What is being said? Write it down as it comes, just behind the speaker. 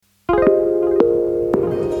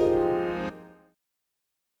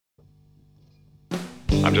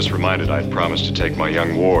I'm just reminded I'd promised to take my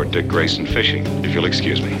young ward, Dick Grayson, fishing, if you'll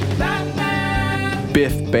excuse me.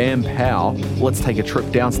 Biff, bam, pow. Let's take a trip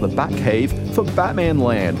down to the Batcave for Batman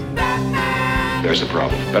Land. There's a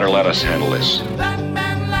problem. Better let us handle this.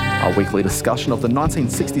 Our weekly discussion of the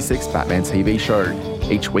 1966 Batman TV show.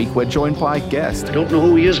 Each week we're joined by a guest. I don't know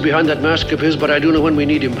who he is behind that mask of his, but I do know when we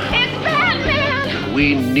need him. It's Batman!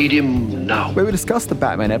 We need him now. Where we discuss the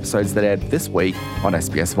Batman episodes that aired this week on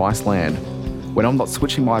SBS Viceland. When I'm not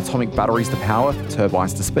switching my atomic batteries to power,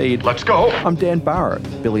 turbines to speed, Let's go. I'm Dan Barrett,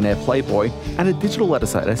 billionaire playboy and a digital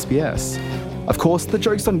editor at SBS. Of course, the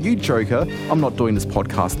joke's on you, Joker. I'm not doing this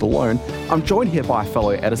podcast alone. I'm joined here by a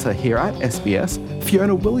fellow editor here at SBS,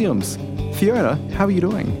 Fiona Williams. Fiona, how are you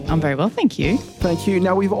doing? I'm very well, thank you. Thank you.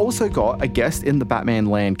 Now, we've also got a guest in the Batman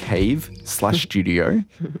Land cave/studio.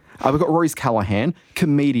 We've got Rose Callahan,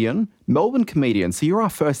 comedian, Melbourne comedian. So you're our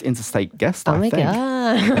first interstate guest, I think.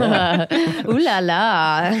 God. Ooh la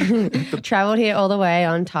la. Travelled here all the way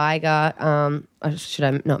on Tiger. Should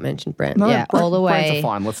I not mention Brent? No, yeah, all the way. Brands are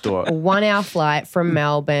fine. Let's do it. 1 hour flight from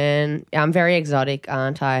Melbourne. I'm very exotic,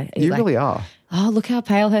 aren't I? You really are. Oh, look how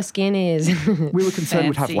pale her skin is. We were concerned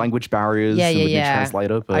we'd have Fancy. language barriers and we'd need a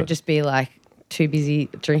translator. But I'd just be like too busy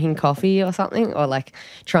drinking coffee or something, or like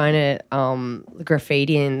trying to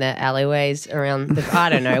graffiti in the alleyways around the, I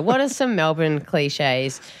don't know. What are some Melbourne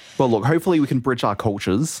cliches? well, look, hopefully we can bridge our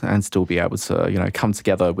cultures and still be able to, come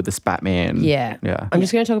together with this Batman. Yeah. Yeah. I'm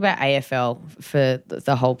just going to talk about AFL for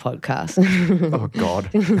the whole podcast. Oh, God.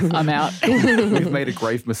 I'm out. We've made a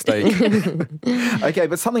grave mistake. Okay,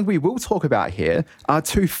 but something we will talk about here are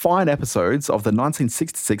two fine episodes of the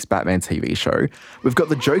 1966 Batman TV show. We've got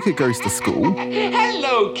The Joker Goes to School,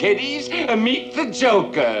 Hello, kiddies. Meet the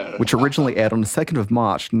Joker. which originally aired on the 2nd of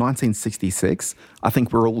March, 1966. I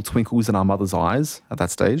think we're all twinkles in our mother's eyes at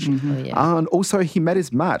that stage. Oh, yeah. And also He Met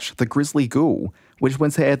His Match, The Grizzly Ghoul, which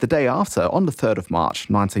went to air the day after on the 3rd of March,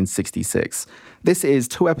 1966. This is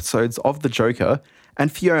 2 episodes of The Joker.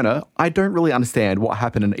 And Fiona, I don't really understand what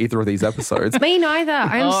happened in either of these episodes. Me neither.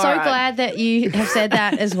 I'm All so right. glad that you have said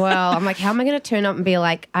that as well. I'm like, how am I going to turn up and be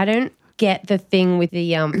like, I don't get the thing with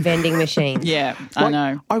the vending machine. Yeah, I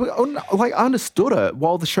know. I understood it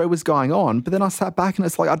while the show was going on, but then I sat back and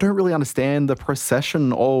it's like I don't really understand the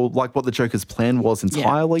procession or like what the Joker's plan was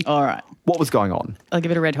entirely. All right. What was going on? I'll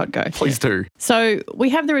give it a red hot go. Please do. So we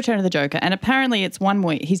have the return of the Joker, and apparently it's 1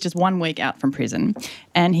 week. He's just 1 week out from prison,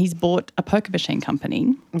 and he's bought a poker machine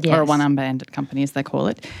company, Yes. or a one-arm bandit company, as they call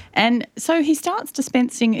it. And so he starts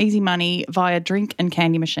dispensing easy money via drink and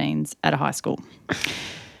candy machines at a high school.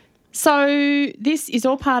 So this is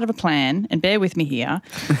all part of a plan, and bear with me here,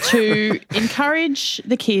 to encourage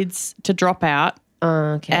the kids to drop out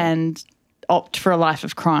Okay. and opt for a life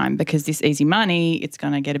of crime, because this easy money, it's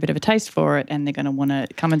going to get a bit of a taste for it, and they're going to want to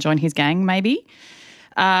come and join his gang maybe.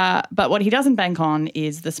 But what he doesn't bank on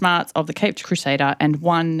is the smarts of the Caped Crusader and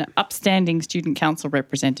one upstanding student council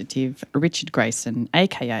representative, Richard Grayson,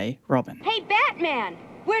 a.k.a. Robin. Hey, Batman!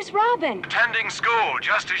 Where's Robin? Attending school,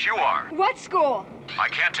 just as you are. What school? I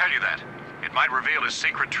can't tell you that. It might reveal his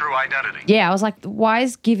secret true identity. Yeah, I was like, why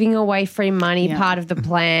is giving away free money Yeah. part of the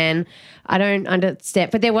plan? I don't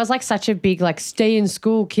understand. But there was like such a big like stay in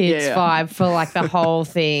school kids Yeah. vibe for like the whole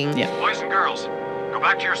thing. Yeah. Boys and girls, go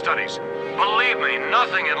back to your studies. Believe me,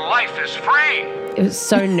 nothing in life is free. It was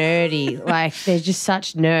so nerdy. Like they're just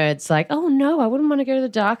such nerds. Like, oh no, I wouldn't want to go to the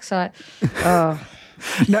dark side. Oh.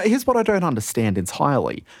 Now, here's what I don't understand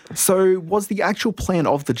entirely. So was the actual plan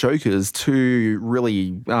of the Jokers to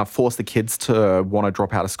really force the kids to want to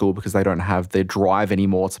drop out of school because they don't have their drive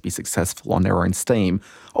anymore to be successful on their own steam?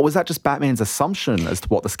 Or was that just Batman's assumption as to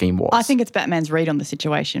what the scheme was? I think it's Batman's read on the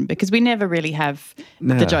situation, because we never really have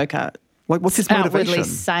the Joker Like, what's his outwardly motivation?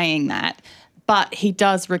 saying that. But he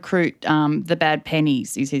does recruit the Bad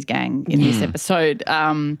Pennies, is his gang in this episode.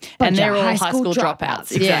 And they're all high school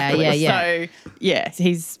dropouts. Yeah, Exactly. yeah, yeah. So, yeah,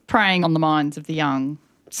 he's preying on the minds of the young.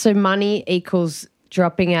 So money equals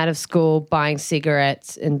dropping out of school, buying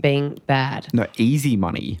cigarettes, and being bad. No, easy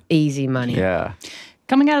money. Easy money. Yeah.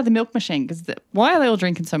 Coming out of the milk machine, because why are they all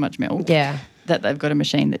drinking so much milk? Yeah. That they've got a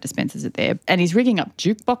machine that dispenses it there. And he's rigging up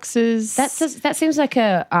jukeboxes. That seems like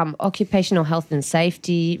a occupational health and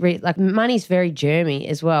safety. Like money's very germy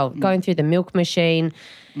as well. Going through the milk machine,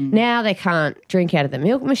 Now they can't drink out of the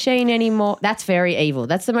milk machine anymore. That's very evil.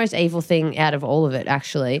 That's the most evil thing out of all of it,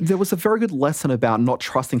 actually. There was a very good lesson about not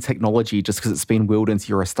trusting technology just because it's been wheeled into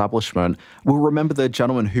your establishment. We'll remember the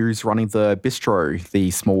gentleman who's running the bistro,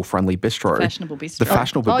 the small, friendly bistro. Fashionable bistro. The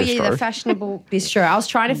fashionable bistro. Yeah, the fashionable bistro. I was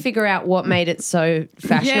trying to figure out what made it so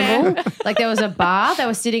fashionable. Yeah. Like there was a bar. They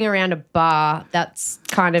were sitting around a bar. That's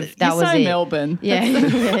kind of, that You're was so it. Melbourne. Yeah,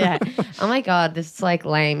 yeah. Oh my God, this is like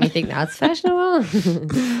lame. You think that's fashionable?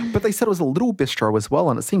 But they said it was a little bistro as well,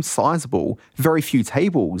 and it seemed sizable. Very few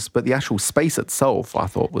tables, but the actual space itself, I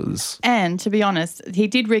thought was... And to be honest, he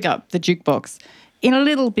did rig up the jukebox. In a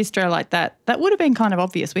little bistro like that, that would have been kind of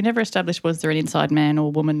obvious. We never established was there an inside man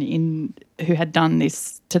or woman who had done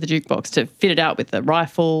this to the jukebox to fit it out with the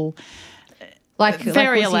rifle. Like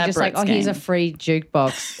Very was he just like, elaborate here's a scheme. free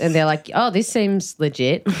jukebox, and they're like, oh, this seems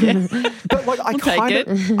legit. But like, take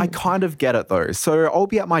I kind of get it though. So I'll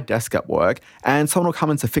be at my desk at work and someone will come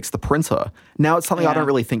in to fix the printer. Now it's something I don't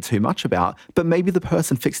really think too much about, but maybe the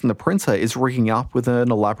person fixing the printer is rigging up with an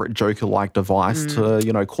elaborate Joker-like device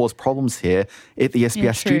to, cause problems here at the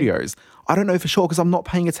SBS true. studios. I don't know for sure because I'm not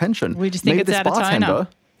paying attention. We just think maybe it's out of toner.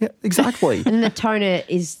 Yeah, exactly. And the toner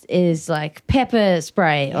is like pepper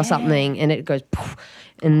spray or something, and it goes poof,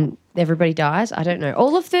 and everybody dies. I don't know.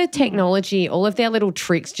 All of the technology, all of their little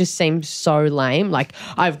tricks just seem so lame. Like,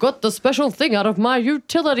 I've got the special thing out of my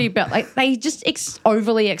utility belt. Like, they just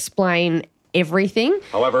overly explain everything.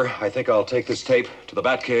 However, I think I'll take this tape to the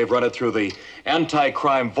Batcave, run it through the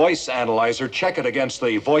anti-crime voice analyzer, check it against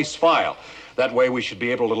the voice file. That way we should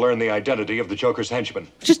be able to learn the identity of the Joker's henchman.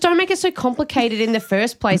 Just don't make it so complicated in the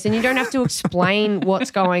first place, and you don't have to explain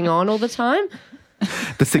what's going on all the time.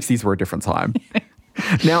 The 60s were a different time.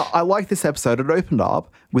 Now, I like this episode. It opened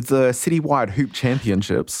up with the citywide hoop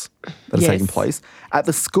championships that are taking place at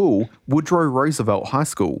the school, Woodrow Roosevelt High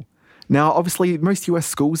School. Now, obviously, most US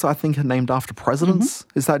schools, I think, are named after presidents.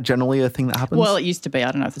 Is that generally a thing that happens? Well, it used to be.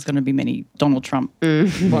 I don't know if there's going to be many Donald Trump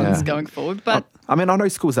ones going forward, but I mean, I know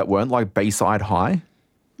schools that weren't, like Bayside High.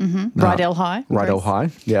 Rydell High. Rydell High,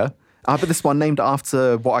 yeah. But this one named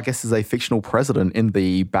after what I guess is a fictional president in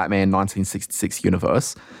the Batman 1966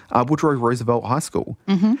 universe, Woodrow Roosevelt High School.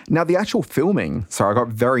 Now, the actual filming, sorry, I got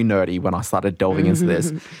very nerdy when I started delving into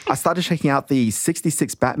this. I started checking out the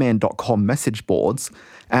 66batman.com message boards,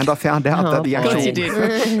 and I found out that the Of course actual, you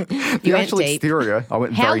did. the went actual deep. exterior, I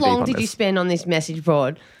went How very deep long on did you this. spend on this message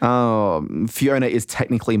board? Fiona is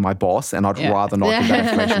technically my boss, and I'd Yeah. rather not give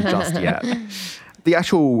that information just yet. The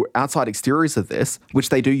actual outside exteriors of this, which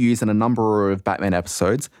they do use in a number of Batman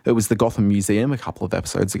episodes, it was the Gotham Museum a couple of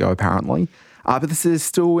episodes ago, apparently. But this is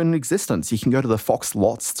still in existence. You can go to the Fox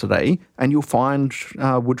lots today, and you'll find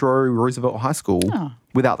Woodrow Roosevelt High School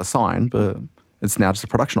without the sign, but it's now just a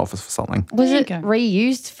production office for something. Was There you it go.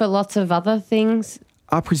 reused for lots of other things?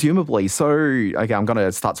 Presumably. So, okay, I'm going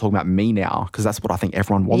to start talking about me now because that's what I think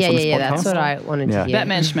everyone wants on this podcast. That's what I wanted to hear.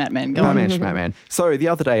 Batman Schmatman. Go on. Batman, Schmatman. So the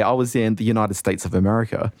other day I was in the United States of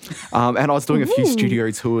America and I was doing a few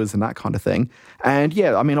studio tours and that kind of thing. And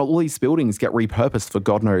yeah, I mean, all these buildings get repurposed for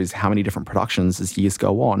God knows how many different productions as years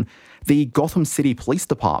go on. The Gotham City Police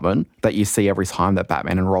Department that you see every time that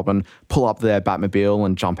Batman and Robin pull up their Batmobile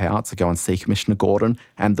and jump out to go and see Commissioner Gordon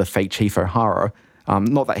and the fake Chief O'Hara.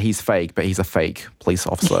 Not that he's fake, but he's a fake police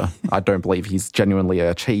officer. I don't believe he's genuinely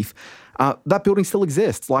a chief. That building still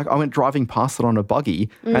exists. Like, I went driving past it on a buggy,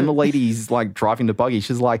 and the lady's like driving the buggy.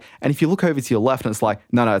 She's like, and if you look over to your left, and it's like,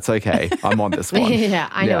 no, it's okay. I'm on this one. Yeah,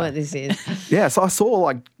 I know what this is. Yeah, so I saw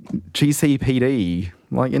like GCPD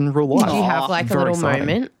like in real life. Did you have like a Very little exciting.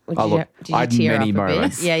 moment? Or Oh, look, did you I had tear many up a bit?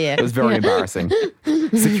 moments. Yeah, yeah. It was very embarrassing.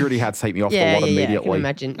 Security had to take me off the lot I immediately. can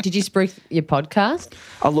imagine. Did you spruik your podcast?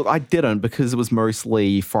 Look, I didn't because it was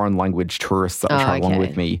mostly foreign language tourists that were traveling okay.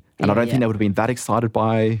 with me. And I Yeah, don't think yeah. they would have been that excited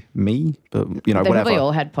by me, but They whatever. probably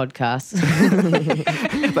all had podcasts.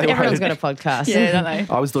 They were- Everyone's got a podcast. Yeah, don't they?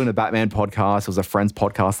 I was doing a Batman podcast. There was a friend's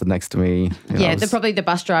podcast next to me. You know, Yeah, I was- probably the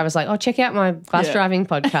bus driver's like, oh, check out my bus Yeah. driving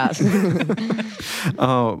podcast.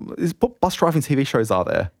 What bus driving TV shows are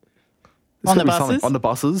there? There's On the gotta be something. buses? On the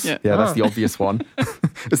buses? Yeah. That's the obvious one.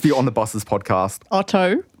 It's the On the Buses podcast.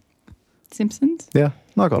 Otto Simpsons. Yeah,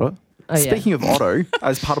 I got it. yeah. Speaking of Otto,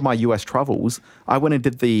 as part of my US travels, I went and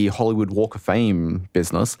did the Hollywood Walk of Fame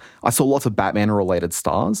business. I saw lots of Batman-related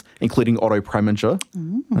stars, including Otto Preminger.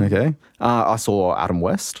 Okay. I saw Adam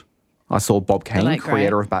West. I saw Bob Kane, late great.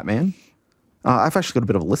 creator of Batman. I've actually got a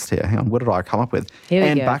bit of a list here. Hang on, what did I come up with? Here we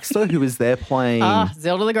Anne go. Baxter, who is there playing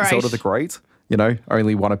Zelda the Great. Zelda the Great. You know,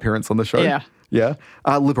 only one appearance on the show. Yeah. Yeah.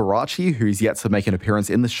 Liberace, who's yet to make an appearance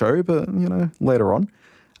in the show, but, later on.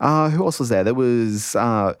 Who else was there? There was,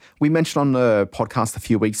 we mentioned on the podcast a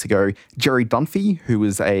few weeks ago, Jerry Dunphy, who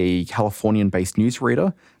was a Californian-based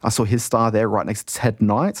newsreader. I saw his star there right next to Ted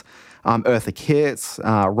Knight. Eartha Kitt,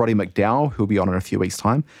 Roddy McDowell, who'll be on in a few weeks'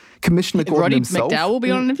 time. Commissioner Gordon Roddy himself. McDowell will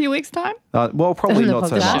be on in a few weeks' time. Well, probably On the not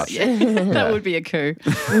so podcast. much. That would be a coup.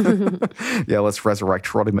 Yeah, let's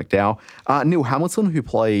resurrect Roddy McDowell. Neil Hamilton, who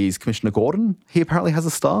plays Commissioner Gordon, he apparently has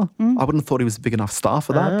a star. I wouldn't have thought he was a big enough star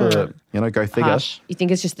for that, but, go figure. Harsh. You think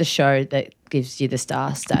it's just the show that gives you the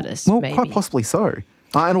star status? Well, maybe. quite possibly so.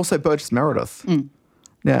 And also Burgess Meredith.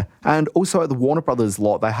 Yeah. And also at the Warner Brothers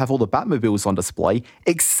lot, they have all the Batmobiles on display,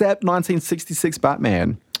 except 1966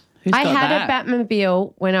 Batman. Who's I got had that? a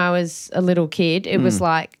Batmobile when I was a little kid. It was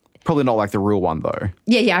like, Probably not like the real one, though.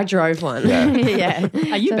 yeah, I drove one. Yeah.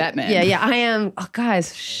 Are you Batman? Yeah, I am. Oh,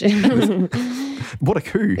 guys. What a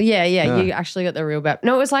coup. Yeah, you actually got the real Bat.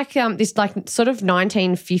 No, it was like this like sort of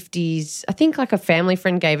 1950s. I think like a family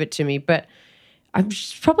friend gave it to me, but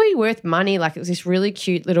it's probably worth money. Like it was this really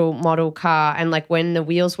cute little model car, and like when the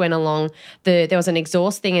wheels went along, there was an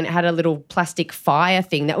exhaust thing, and it had a little plastic fire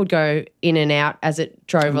thing that would go in and out as it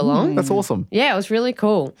drove along. That's awesome. Yeah, it was really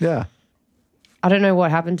cool. Yeah. I don't know what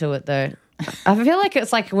happened to it though. I feel like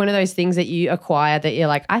it's like one of those things that you acquire that you're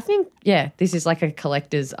like, I think, this is like a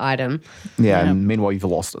collector's item. Yeah, and meanwhile you've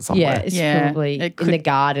lost it somewhere. Yeah, it's Yeah, probably it in the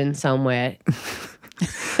garden somewhere.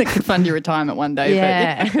 It could fund your retirement one day.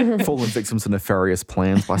 Yeah. Fallen victim to nefarious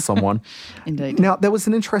plans by someone. But indeed. Now, there was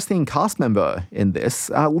an interesting cast member in this,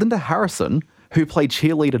 Linda Harrison, who played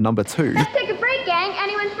cheerleader number 2. Take a break, gang.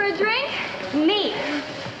 Anyone for a drink? Me.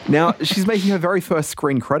 Now, she's making her very first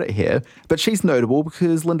screen credit here, but she's notable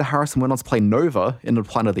because Linda Harrison went on to play Nova in the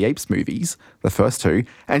Planet of the Apes movies, the first 2,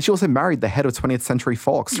 and she also married the head of 20th Century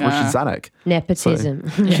Fox, Richard Zanuck. Nepotism.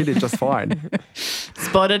 So she did just fine.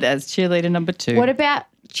 Spotted as cheerleader number 2. What about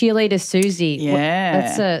cheerleader Susie?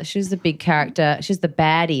 Yeah. She was the big character. She was the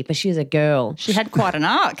baddie, but she was a girl. She had quite an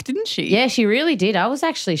arc, didn't she? Yeah, she really did. I was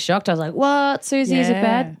actually shocked. I was like, "What? Susie's a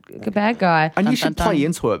bad guy." And you Dun, should dun, play dun.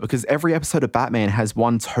 into it because every episode of Batman has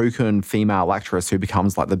one token female actress who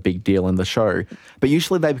becomes like the big deal in the show. But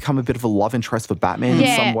usually they become a bit of a love interest for Batman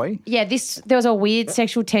in some way. Yeah, there was a weird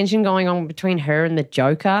sexual tension going on between her and the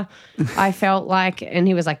Joker. I felt like, and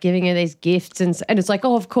he was like giving her these gifts, and it's like,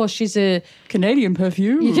 oh, of course she's a Canadian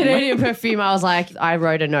perfume. Canadian perfume. I was like, I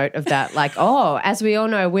wrote a note of that, like, oh, as we all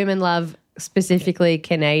know, women love specifically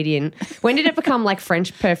Canadian. When did it become like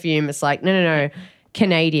French perfume? It's like, no,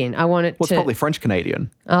 Canadian. I want it Well, it's to. probably French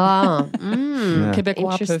Canadian. Oh,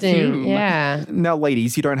 Quebecois interesting. perfume. Yeah. Now,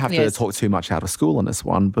 ladies, you don't have to Yes. talk too much out of school in this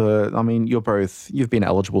one, but I mean, you've been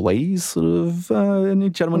eligible ladies, sort of, any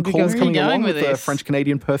gentlemen Where calls are you coming going along with with this? French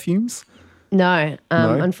Canadian perfumes? No,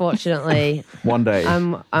 No? unfortunately, One day.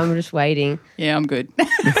 I'm just waiting. Yeah, I'm good.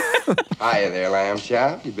 Hiya there, Lamb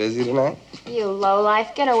Chop. You busy tonight? You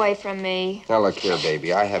lowlife, get away from me. Now look here,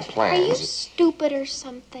 baby. I have Are you plans. stupid or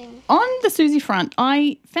something? On the Susie front,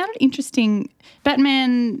 I found it interesting.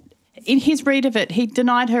 Batman, in his read of it, he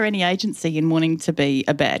denied her any agency in wanting to be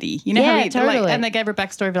a baddie. You know how Yeah, he, totally. and they gave her a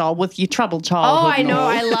backstory of, with your troubled Oh, childhood. I and know. all.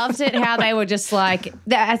 I loved it how they were just like,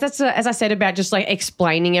 as I said about just like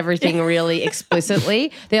explaining everything really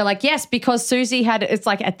explicitly. They're like, yes, because Susie had, it's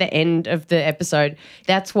like at the end of the episode,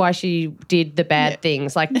 that's why she did the bad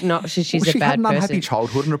things. Like, not she's Well, a she bad had an unhappy person.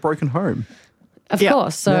 childhood and a broken home. Of Yeah.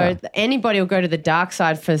 course. So Yeah. anybody will go to the dark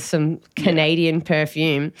side for some Canadian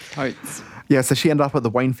perfume. Totes. Yeah, so she ended up at the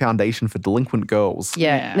Wayne Foundation for Delinquent Girls.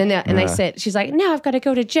 Yeah. Yeah. And, then they said, she's like, now I've got to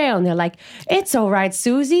go to jail. And they're like, it's all right,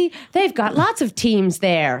 Susie. They've got lots of teams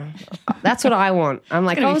there. That's what I want. I'm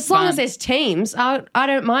like, gonna oh, be as long fun. as there's teams, I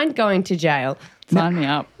don't mind going to jail. Sign me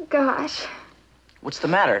up. Gosh, What's the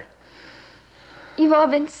matter? you've all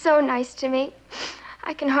been so nice to me.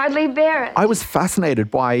 I can hardly bear it. I was fascinated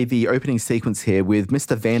by the opening sequence here with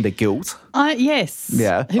Mr. Vandergilt. Yes.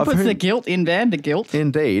 Yeah, Who of puts whom- the guilt in Vandergilt?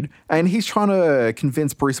 Indeed. And he's trying to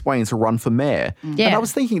convince Bruce Wayne to run for mayor. Yeah. And I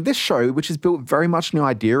was thinking, this show, which is built very much on the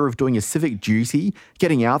idea of doing a civic duty,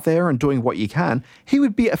 getting out there and doing what you can, he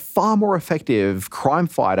would be a far more effective crime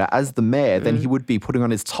fighter as the mayor than he would be putting on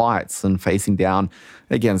his tights and facing down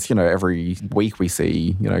against, every week we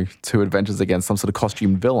see, 2 adventures against some sort of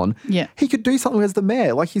costumed villain. Yeah. He could do something as the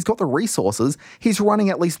mayor. Like, he's got the resources. He's running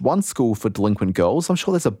at least one school for delinquent girls. I'm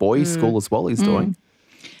sure there's a boys' school as well he's doing.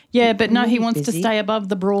 Yeah, but no, he wants to busy. stay above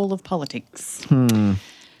the brawl of politics.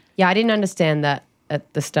 Yeah, I didn't understand that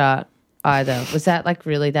at the start either. Was that like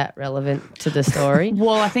really that relevant to the story?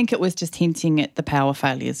 Well, I think it was just hinting at the power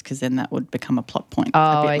failures because then that would become a plot point Oh,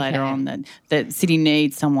 a bit okay. later on that the city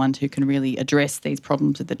needs someone who can really address these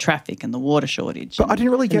problems with the traffic and the water shortage. But I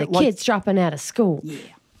didn't really And get, the kids dropping out of school.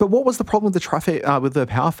 But what was the problem with the traffic, with the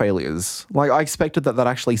power failures? Like, I expected that they'd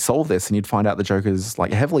actually solve this and you'd find out the Joker's,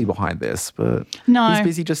 like, heavily behind this. But No. he's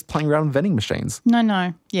busy just playing around with vending machines.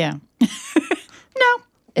 No. Yeah. No.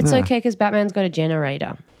 It's okay because Batman's got a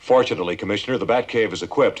generator. Fortunately, Commissioner, the Batcave is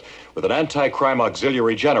equipped with an anti-crime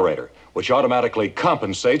auxiliary generator, which automatically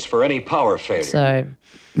compensates for any power failure. So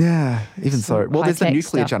Yeah, even so. Well, there's a high-tech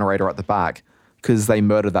nuclear stuff. generator at the back because they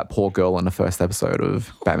murdered that poor girl in the first episode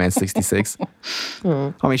of Batman 66.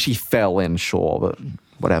 I mean, she fell in, sure, but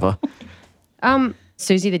whatever.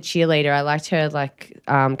 Susie the cheerleader, I liked her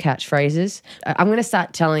catchphrases. I'm going to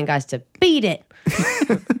start telling guys to beat it.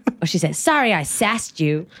 Or she said, sorry, I sassed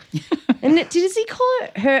you. And does he call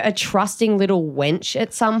her a trusting little wench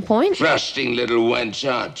at some point? Trusting little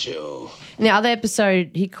wench, aren't you? In the other episode,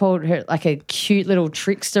 he called her like a cute little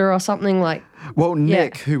trickster or something like. Well,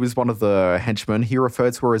 Nick, who was one of the henchmen, he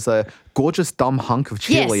referred to her as a gorgeous dumb hunk of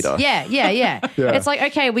cheerleader. Yes, yeah. It's like,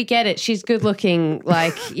 okay, we get it. She's good looking.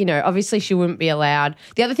 Like, obviously she wouldn't be allowed.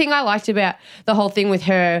 The other thing I liked about the whole thing with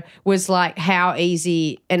her was like how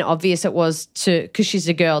easy and obvious it was because she's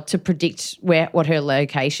a girl, to predict what her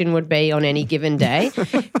location would be on any given day.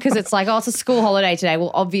 Because it's like, oh, it's a school holiday today.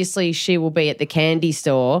 Well, obviously she will be at the candy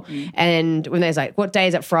store. And when there's like, what day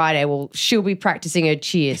is it? Friday? Well, she'll be practicing her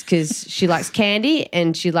cheers because she likes candy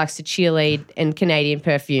and she likes to cheerlead and Canadian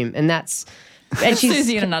perfume. And she's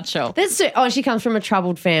Susie in a nutshell. She comes from a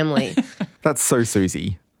troubled family. That's so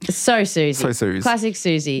Susie. So Susie. So Suze. Classic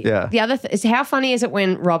Susie. Yeah. The other is how funny is it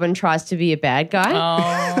when Robin tries to be a bad guy?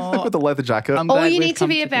 Oh, With the leather jacket. I'm All glad you we've need to come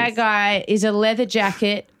be a bad this. guy is a leather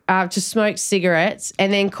jacket, to smoke cigarettes,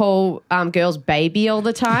 and then call girls baby all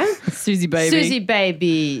the time. Susie baby. Susie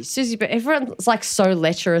baby. Everyone's like so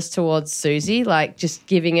lecherous towards Susie, like just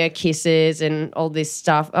giving her kisses and all this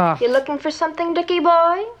stuff. Oh. You looking for something, Dickie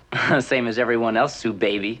boy? Same as everyone else, Sue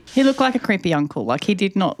baby. He looked like a creepy uncle. Like, he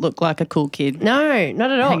did not look like a cool kid No,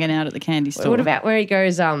 not at all. hanging out at the candy store. What about where he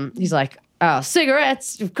goes, he's like, oh,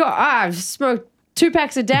 cigarettes, of course, I've smoked 2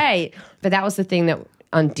 packs a day. But that was the thing that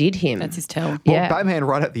undid him. That's his tell. Well, Yeah. Batman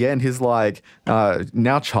right at the end, he's like,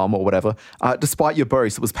 now chum or whatever, despite your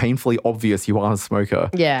boast, it was painfully obvious you aren't a smoker.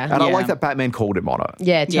 Yeah. And I Yeah. like that Batman called him on it.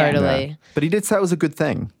 Yeah, Yeah. totally. Yeah. But he did say it was a good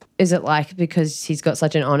thing. Is it like because he's got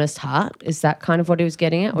such an honest heart? Is that kind of what he was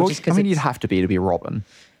getting at? Or Well, just I because mean, you'd have to be Robin.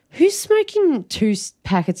 who's smoking 2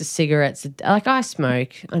 packets of cigarettes? Like, I smoke.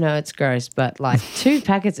 I know it's gross, but like 2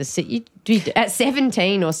 packets of at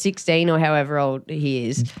 17 or 16 or however old he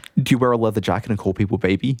is. Do you wear a leather jacket and call people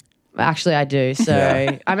baby? Actually, I do. So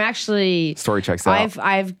Yeah. I'm actually Story checks out.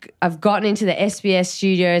 I've gotten into the SBS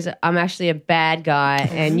studios. I'm actually a bad guy,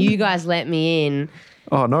 and you guys let me in.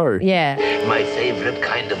 Oh, no. Yeah. My favorite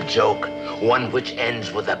kind of joke, one which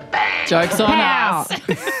ends with a bang. Joke's on Pow! us.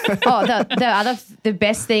 Oh, the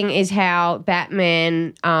best thing is how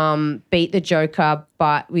Batman beat the Joker,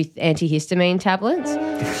 but with antihistamine tablets.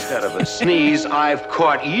 Instead of a sneeze, I've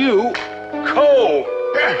caught you cold.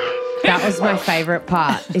 That was my favorite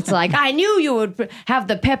part. It's like, I knew you would have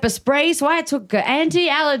the pepper spray, so I took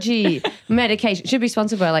anti-allergy medication. Should be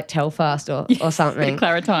sponsored by like Telfast or something.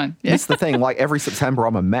 Claritine. Yeah. That's the thing. Like, every September,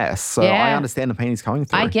 I'm a mess. So Yeah. I understand the pain he's going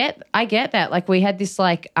through. I get that. Like, we had this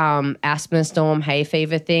like asthma storm, hay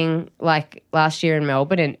fever thing like last year in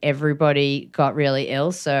Melbourne, and everybody got really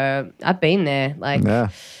ill. So I've been there. Like, Yeah.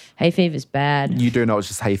 hay fever's bad. You do know it's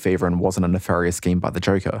just hay fever and wasn't a nefarious scheme by the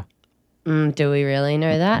Joker. Do we really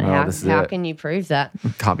know that? No, this is how it. can you prove that?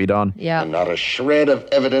 Can't be done. Yeah. Not a shred of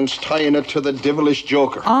evidence tying it to the devilish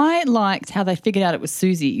Joker. I liked how they figured out it was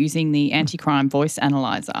Susie using the anti-crime voice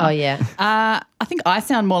analyzer. Oh, yeah. I think I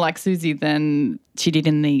sound more like Susie than she did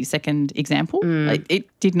in the second example. It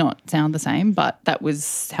did not sound the same, but that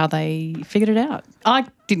was how they figured it out. I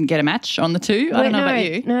didn't get a match on the two. I don't know about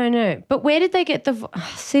you. No. But where did they get the...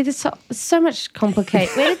 See, there's so much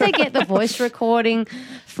complicated. Where did they get the voice recording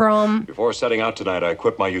from? Before setting out tonight, I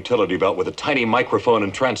equipped my utility belt with a tiny microphone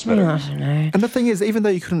and transmitter. I don't know. And the thing is, even though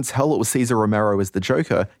you couldn't tell it was Cesar Romero as the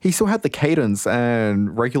Joker, he still had the cadence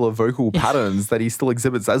and regular vocal patterns that he still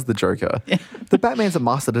exhibits as the Joker. The Batman's a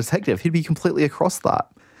master detective. He'd be completely across that.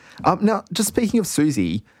 Now, just speaking of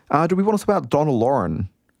Susie, do we want to talk about Donna Lauren?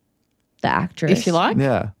 The actress. If you like.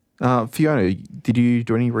 Yeah. Fiona, did you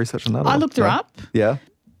do any research on that? I or- looked her no? up. Yeah.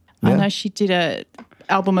 I Yeah. know she did a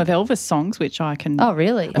album of Elvis songs, which I can Oh,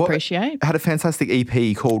 really? Well, appreciate. Had a fantastic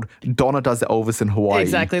EP called Donna Does Elvis in Hawaii.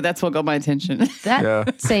 Exactly. That's what got my attention. That Yeah.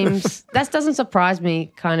 that doesn't surprise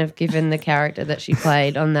me, kind of given the character that she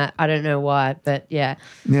played on that. I don't know why, but yeah.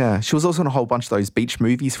 Yeah. She was also in a whole bunch of those beach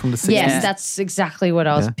movies from the 60s. Yes, that's exactly what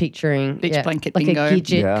I was Yeah. picturing. Beach blanket like bingo. a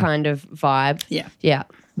Gidget Yeah. kind of vibe. Yeah. Yeah.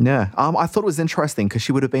 Yeah. I thought it was interesting because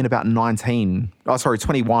she would have been about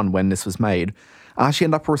 21 when this was made. She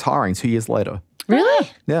ended up retiring 2 years later. Really?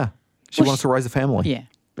 Yeah. She wanted to raise a family. Yeah.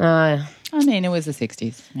 Oh, I mean, it was the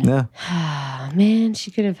 60s. Yeah. man,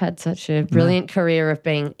 she could have had such a brilliant career of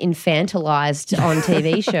being infantilized on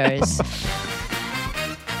TV shows.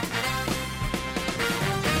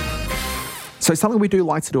 So something we do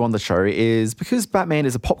like to do on the show is, because Batman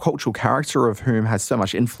is a pop cultural character of whom has so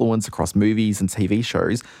much influence across movies and TV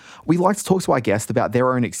shows, we like to talk to our guests about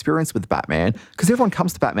their own experience with Batman, because everyone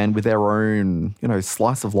comes to Batman with their own,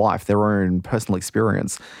 slice of life, their own personal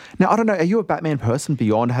experience. Now, I don't know, are you a Batman person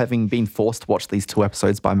beyond having been forced to watch these 2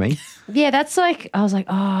 episodes by me? Yeah, that's like, I was like,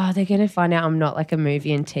 oh, they're going to find out I'm not like a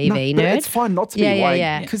movie and TV but nerd. it's fine not to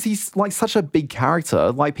be, because he's like such a big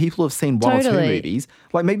character. Like, people have seen one or 2 movies.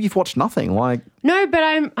 Like, maybe you've watched nothing. Like, no, but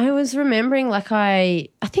I was remembering, like, I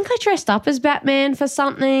think I dressed up as Batman for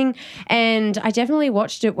something, and I definitely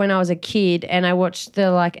watched it when I was a kid, and I watched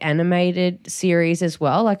the like animated series as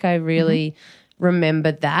well. Like, I really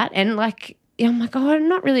remembered that, and like, I'm like, oh, I'm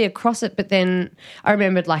not really across it, but then I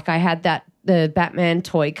remembered like I had the Batman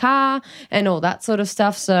toy car and all that sort of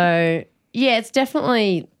stuff. So yeah, it's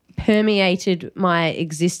definitely permeated my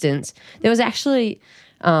existence. There was actually.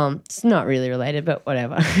 It's not really related, but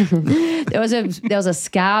whatever. There was a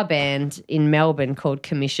ska band in Melbourne called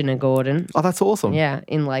Commissioner Gordon. oh, that's awesome. Yeah,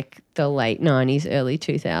 in like the late 90s, early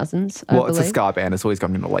 2000s. Well, it's a ska band. It's always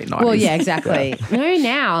gone in the late 90s. Well, yeah, exactly. No,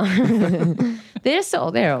 now.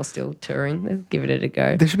 They're all still touring. They'll give it a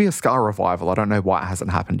go. There should be a ska revival. I don't know why it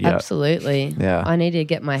hasn't happened yet. Absolutely. Yeah. I need to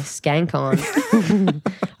get my skank on.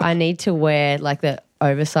 I need to wear like the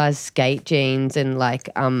oversized skate jeans and like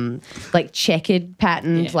checkered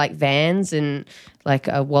patterned like Vans and like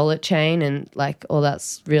a wallet chain and like all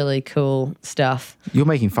that's really cool stuff. You're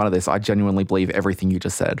making fun of this. I genuinely believe everything you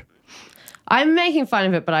just said. I'm making fun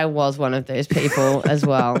of it, but I was one of those people as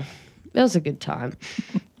well. It was a good time.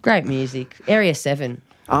 Great music. Area 7.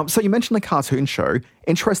 So you mentioned the cartoon show.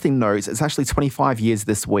 Interesting note, it's actually 25 years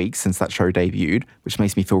this week since that show debuted, which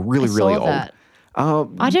makes me feel really old. That.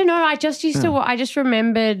 I don't know. I just used to. I just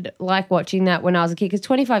remembered like watching that when I was a kid. Because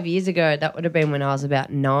 25 years ago, that would have been when I was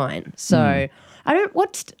about 9. So I don't.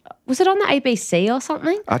 Was it on the ABC or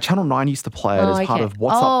something? Channel 9 used to play it as part of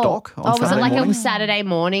What's Up Doc. On was it like morning? a Saturday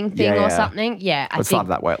morning thing or something? Yeah, It started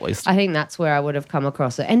that way at least. I think that's where I would have come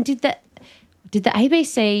across it. And did the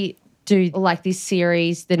ABC do like this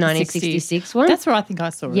series, the 1966 one? That's where I think I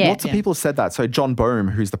saw it. Yeah. Lots of people have said that. So John Boehm,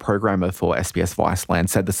 who's the programmer for SBS Viceland,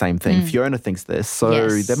 said the same thing. Fiona thinks this. So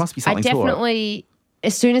there must be something to it. I definitely,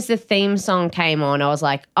 as soon as the theme song came on, I was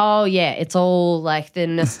like, oh yeah, it's all like the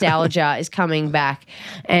nostalgia is coming back.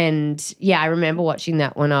 And yeah, I remember watching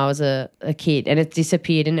that when I was a kid and it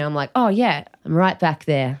disappeared and now I'm like, oh yeah, I'm right back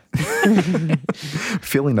there.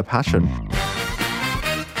 Feeling the passion.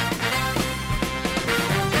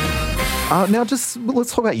 Now, let's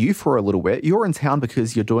talk about you for a little bit. You're in town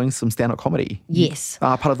because you're doing some stand-up comedy. Yes.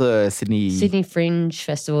 Part of the Sydney Fringe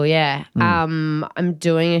Festival, yeah. I'm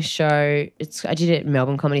doing a show. I did it at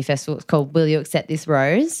Melbourne Comedy Festival. It's called Will You Accept This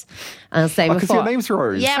Rose? Because your name's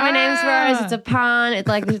Rose. Yeah, my name's Rose. It's a pun.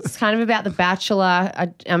 It's kind of about The Bachelor.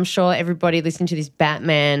 I'm sure everybody listening to this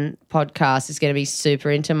Batman podcast is going to be super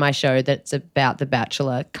into my show that's about The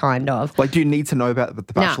Bachelor, kind of. Like, do you need to know about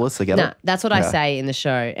The Bachelor to get it? That's what I say in the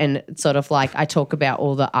show. And it's sort of like I talk about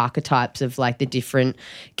all the archetypes of like the different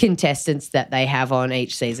contestants that they have on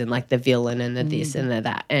each season, like the villain and the this and the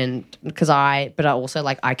that. And but I also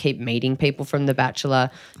like I keep meeting people from The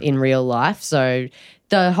Bachelor in real life. So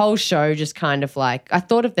the whole show just kind of like, I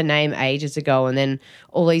thought of the name ages ago and then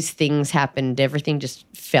all these things happened. Everything just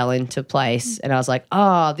fell into place. And I was like,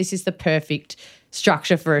 oh, this is the perfect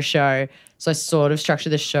structure for a show. So I sort of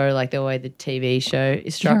structured the show like the way the TV show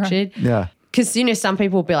is structured. Yeah. Because, some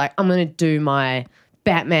people will be like, I'm going to do my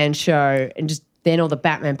Batman show and just then all the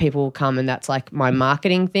Batman people will come and that's like my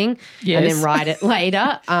marketing thing. Yes. And then write it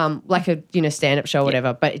later, like a stand-up show or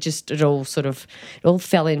whatever. But it all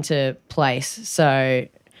fell into place. So,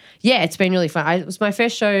 yeah, it's been really fun. It was my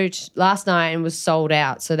first show last night and was sold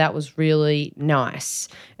out. So that was really nice.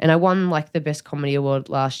 And I won like the best comedy award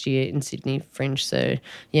last year in Sydney Fringe. So,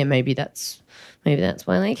 yeah, maybe that's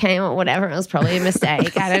why they came or whatever. It was probably a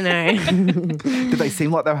mistake. I don't know. Did they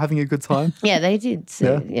seem like they were having a good time? Yeah, they did.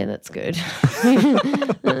 So, yeah, that's good.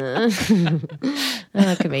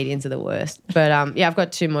 Comedians are the worst. But, I've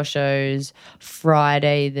got 2 more shows,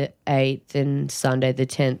 Friday the 8th and Sunday the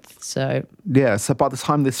 10th. So, yeah, so by the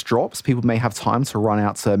time this drops, people may have time to run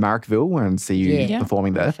out to Marrickville and see you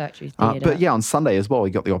performing there. Factory Theatre. But, yeah, on Sunday as well,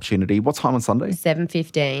 you got the opportunity. What time on Sunday?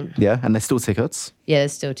 7:15. Yeah, and there's still tickets? Yeah,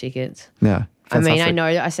 there's still tickets. Yeah. I mean, I Fantastic. know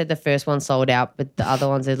I said the first one sold out, but the other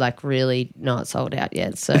ones are like really not sold out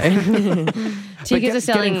yet. So tickets are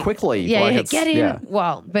selling get in quickly. Yeah, like yeah, it's- get in. yeah.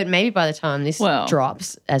 Well, but maybe by the time this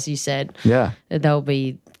drops, as you said, Yeah. they'll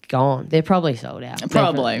be gone. They're probably sold out.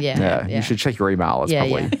 Probably. Yeah. You should check your email. It's Yeah,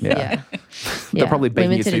 probably, yeah. They're probably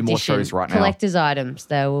begging you to Limited do more edition shows right now. Collector's items,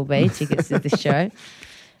 there will be tickets to this show.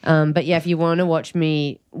 But yeah, if you want to watch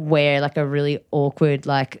me wear like a really awkward,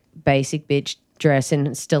 like basic bitch dress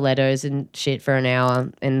and stilettos and shit for an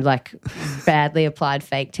hour and like badly applied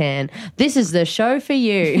fake tan, this is the show for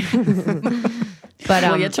you. But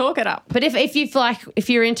Well, you talk it up. But if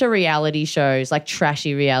you're into reality shows, like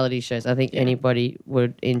trashy reality shows, I think anybody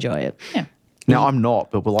would enjoy it. Yeah. Now, I'm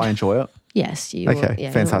not, but will I enjoy it? Yes, you. Okay, will,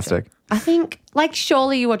 yeah, fantastic. I think, like,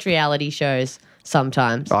 surely you watch reality shows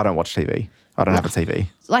sometimes. I don't watch TV. I don't have a TV.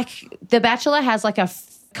 Like, The Bachelor has like a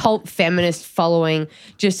cult feminist following,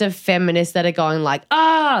 just of feminists that are going like,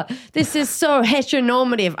 this is so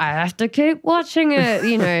heteronormative. I have to keep watching it,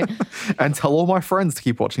 you know. And tell all my friends to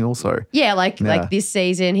keep watching also. Yeah, like this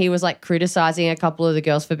season, he was like criticizing a couple of the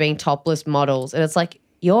girls for being topless models, and it's like,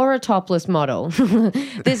 you're a topless model.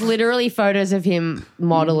 There's literally photos of him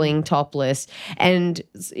modeling topless, and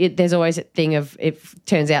there's always a thing of, it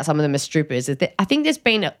turns out some of them are strippers. I think there's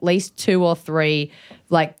been at least 2 or 3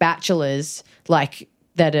 like bachelors, like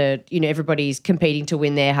that are, you know, everybody's competing to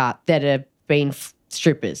win their heart, that have been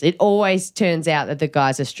strippers. It always turns out that the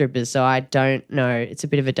guys are strippers, so I don't know. It's a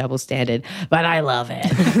bit of a double standard, but I love it.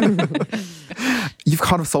 You've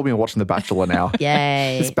kind of sold me on watching The Bachelor now.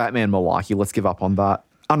 Yay. This Batman malarkey, let's give up on that.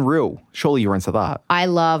 Unreal. Surely you're into that. I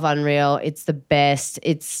love Unreal. It's the best.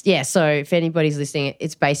 So if anybody's listening,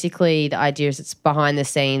 it's basically, the idea is it's behind the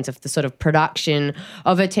scenes of the sort of production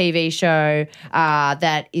of a TV show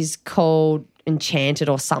that is called Enchanted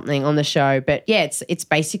or something on the show. But yeah, it's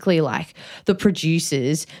basically like the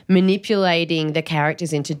producers manipulating the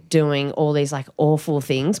characters into doing all these like awful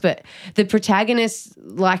things. But the protagonists,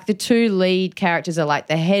 like the 2 lead characters, are like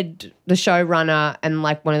the showrunner and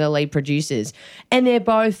like one of the lead producers. And they're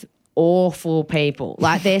both awful people.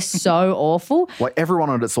 Like, they're so awful. Like, everyone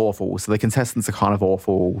on it's awful. So the contestants are kind of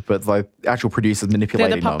awful, but the actual producers manipulating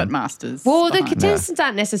They're the puppet them. masters. Well, the contestants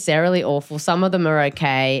aren't necessarily awful. Some of them are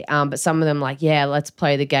okay, but some of them like, yeah, let's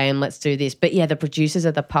play the game, let's do this. But yeah, the producers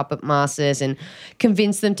are the puppet masters and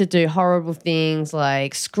convince them to do horrible things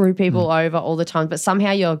like screw people over all the time, but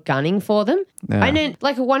somehow you're gunning for them. Yeah. And then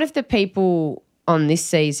like one of the people on this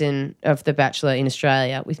season of The Bachelor in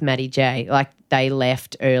Australia with Maddie J, like they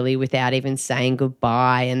left early without even saying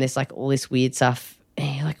goodbye, and there's like all this weird stuff.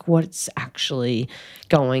 And you're like, what's actually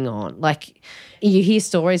going on? Like, you hear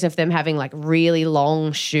stories of them having like really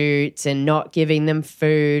long shoots and not giving them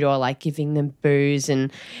food or like giving them booze, and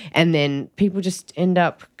then people just end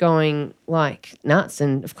up going like nuts,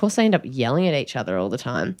 and of course they end up yelling at each other all the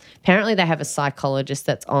time. Apparently they have a psychologist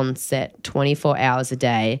that's on set 24 hours a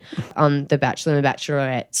day on The Bachelor and The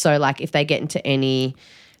Bachelorette. So like if they get into any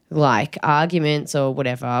like arguments or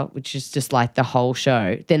whatever, which is just like the whole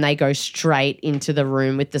show, then they go straight into the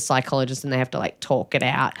room with the psychologist and they have to like talk it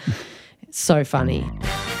out. It's so funny.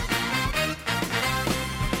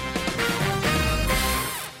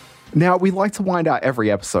 Now, we like to wind out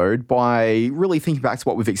every episode by really thinking back to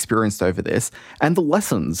what we've experienced over this and the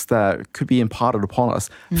lessons that could be imparted upon us.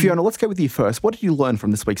 Fiona, let's go with you first. What did you learn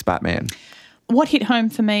from this week's Batman? What hit home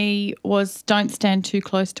for me was don't stand too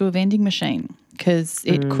close to a vending machine because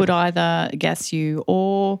it could either gas you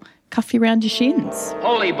or cuff you around your shins.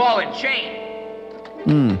 Holy ball and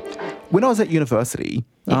chain. When I was at university,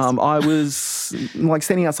 I was like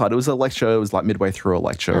standing outside. It was a lecture. It was like midway through a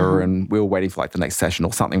lecture and we were waiting for like the next session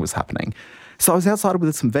or something was happening. So I was outside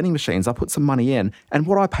with some vending machines. I put some money in and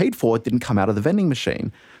what I paid for didn't come out of the vending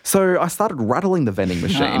machine. So I started rattling the vending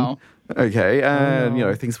machine. Oh. Okay. And, you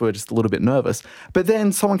know, things were just a little bit nervous. But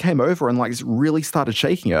then someone came over and like really started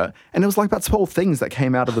shaking it. And it was like about 12 things that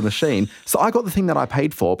came out of the machine. So I got the thing that I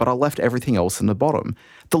paid for, but I left everything else in the bottom.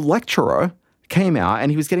 The lecturer came out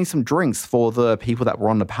and he was getting some drinks for the people that were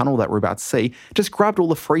on the panel that we're about to see, just grabbed all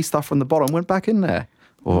the free stuff from the bottom, went back in there.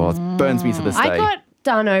 Oh, it burns me to this day. I got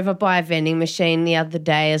done over by a vending machine the other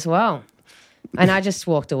day as well. And I just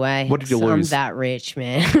walked away. What did you lose? I'm that rich,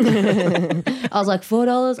 man. I was like,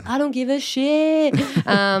 $4, I don't give a shit.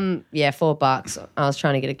 $4. I was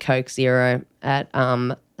trying to get a Coke Zero at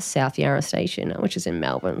South Yarra Station, which is in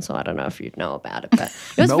Melbourne, so I don't know if you'd know about it, but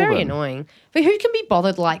it was very Melbourne. annoying. But who can be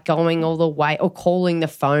bothered like going all the way or calling the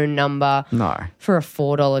phone number for a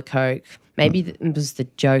 $4 Coke? Maybe it was the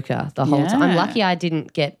Joker the whole time. I'm lucky I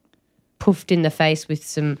didn't get puffed in the face with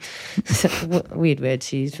some weird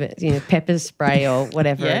words used, but pepper spray or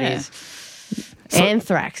whatever it is.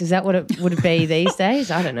 Anthrax, is that what it would be these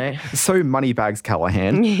days? I don't know. So Moneybags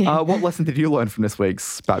Callahan, what lesson did you learn from this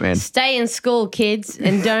week's Batman? Stay in school, kids,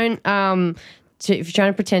 and don't. If you're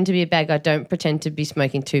trying to pretend to be a bad guy, don't pretend to be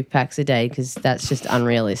smoking 2 packs a day because that's just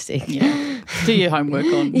unrealistic. Yeah. Do your homework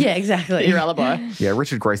on Yeah, exactly. your alibi. Yeah,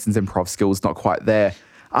 Richard Grayson's improv skills not quite there.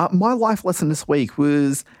 My life lesson this week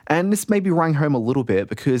was, and this maybe rang home a little bit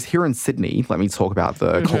because here in Sydney, let me talk about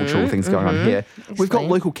the cultural things going on here. We've got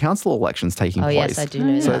local council elections taking place. Yes, I do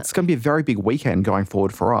know So that. it's going to be a very big weekend going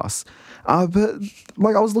forward for us. But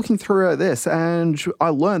like I was looking through this and I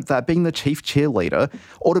learned that being the chief cheerleader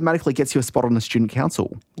automatically gets you a spot on the student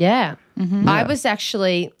council. Yeah. I was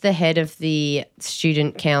actually the head of the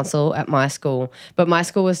student council at my school, but my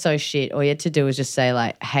school was so shit. All you had to do was just say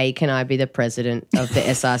like, hey, can I be the president of the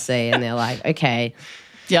SRC? And they're like, okay.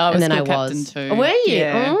 Yeah, I was and then school I captain was. too. Were you?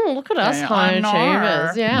 Yeah. Oh, look at us Yeah, high I know.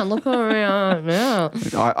 achievers. Yeah, look around. Yeah.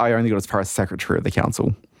 I only got as far as secretary of the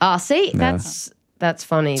council. See, that's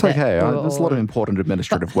funny. It's okay. There's a lot of important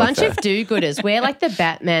administrative work bunch there. of do-gooders. We're like the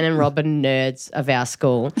Batman and Robin nerds of our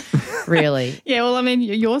school, really. Yeah, well, I mean,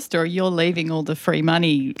 your story, you're leaving all the free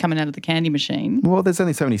money coming out of the candy machine. Well, there's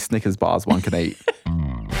only so many Snickers bars one can eat.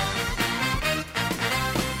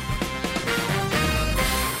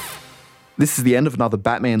 This is the end of another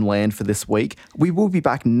Batman Land for this week. We will be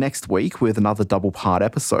back next week with another double-part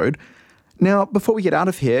episode. Now, before we get out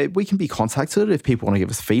of here, we can be contacted if people want to give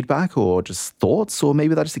us feedback or just thoughts, or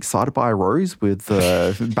maybe they're just excited by a rose with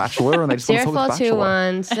the Bachelor and they just want to talk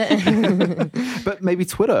with the Bachelor. But maybe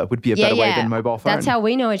Twitter would be a better way than mobile phone. That's how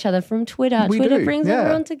we know each other, from Twitter. Twitter brings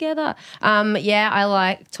everyone together. I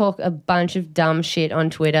like talk a bunch of dumb shit on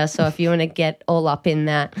Twitter. So if you want to get all up in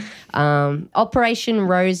that, Operation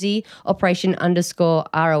Rosie,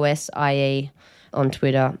 Operation_ROSIE on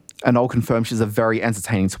Twitter. And I'll confirm she's a very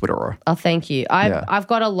entertaining Twitterer. Oh, thank you. I've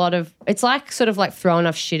got a lot of, it's like sort of like throwing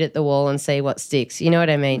off shit at the wall and see what sticks. You know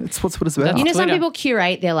what I mean? It's what Twitter's about. You know, some people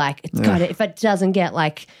curate, they're like, it's got it. If it doesn't get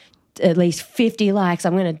like at least 50 likes,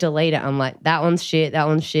 I'm going to delete it. I'm like, that one's shit, that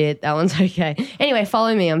one's shit, that one's okay. Anyway,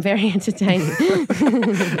 follow me. I'm very entertaining.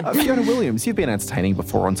 Fiona Williams, you've been entertaining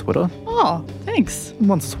before on Twitter. Oh, thanks.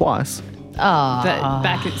 Once or twice.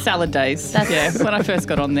 Back at salad days. When I first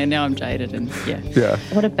got on there. Now I'm jaded and Yeah.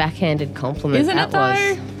 What a backhanded compliment Isn't that it though?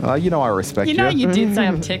 was. I respect you. You know, you did say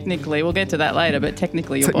I'm technically, we'll get to that later, but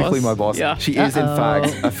technically your Technically boss. my boss. Yeah. She is, in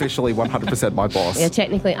fact, officially 100% my boss. You're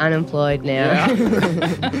technically unemployed now.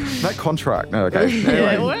 That contract. No, okay.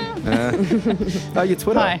 Anyway. Your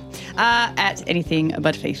Twitter. Hi. At anything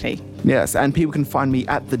but Fifi. Yes, and people can find me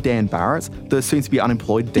at the Dan Barrett, the soon-to-be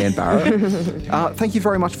unemployed Dan Barrett. Thank you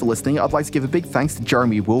very much for listening. I'd like to give a big thanks to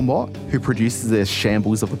Jeremy Wilmot, who produces the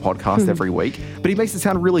shambles of the podcast every week, but he makes it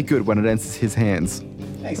sound really good when it enters his hands.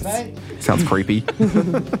 Thanks, mate. Sounds creepy.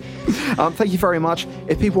 Thank you very much.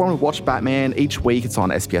 If people want to watch Batman each week, it's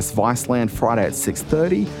on SBS Viceland Friday at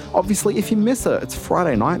 6:30. Obviously, if you miss it, it's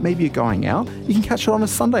Friday night, maybe you're going out, you can catch it on a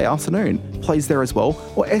Sunday afternoon. Plays there as well.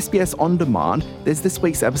 Or SBS On Demand, there's this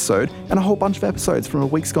week's episode and a whole bunch of episodes from a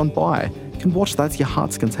week's gone by. You can watch that to your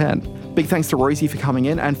heart's content. Big thanks to Rosie for coming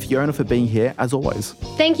in and Fiona for being here, as always.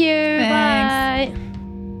 Thank you. Thanks. Bye.